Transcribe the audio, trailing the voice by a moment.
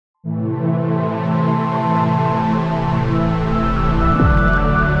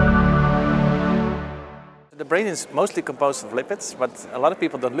brain is mostly composed of lipids, but a lot of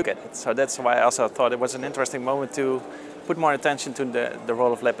people don't look at it. So that's why I also thought it was an interesting moment to put more attention to the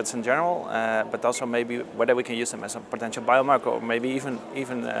role of lipids in general, but also maybe whether we can use them as a potential biomarker or maybe even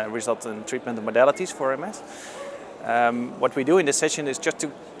result in treatment of modalities for MS. What we do in this session is just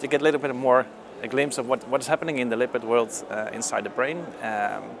to get a little bit more a glimpse of what is happening in the lipid world inside the brain,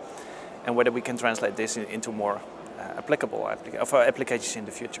 and whether we can translate this into more applicable applications in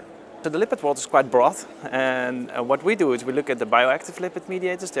the future. So the lipid world is quite broad, and what we do is we look at the bioactive lipid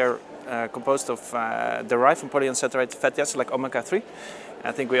mediators. They're composed of derived from polyunsaturated fatty acids like omega-3.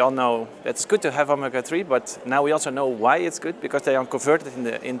 I think we all know that it's good to have omega-3, but now we also know why it's good, because they are converted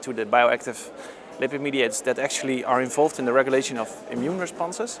into the bioactive lipid mediators that actually are involved in the regulation of immune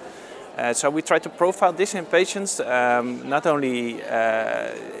responses. So we try to profile this in patients, not only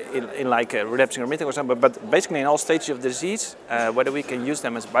in like relapsing remitting or something, but basically in all stages of the disease, whether we can use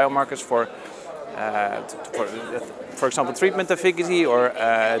them as biomarkers for example, treatment efficacy or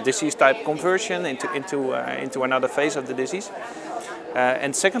disease type conversion into another phase of the disease.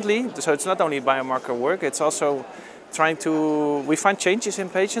 And secondly, so it's not only biomarker work, it's also we find changes in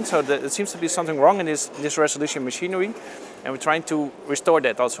patients, so there seems to be something wrong in this resolution machinery, and we're trying to restore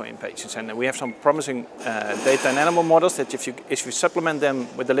that also in patients. And we have some promising data in animal models that if you supplement them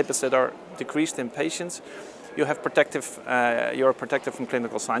with the lipids that are decreased in patients, you're protective from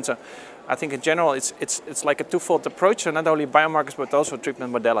clinical signs. So I think in general it's like a twofold approach, so not only biomarkers but also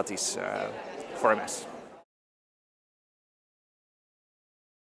treatment modalities for MS.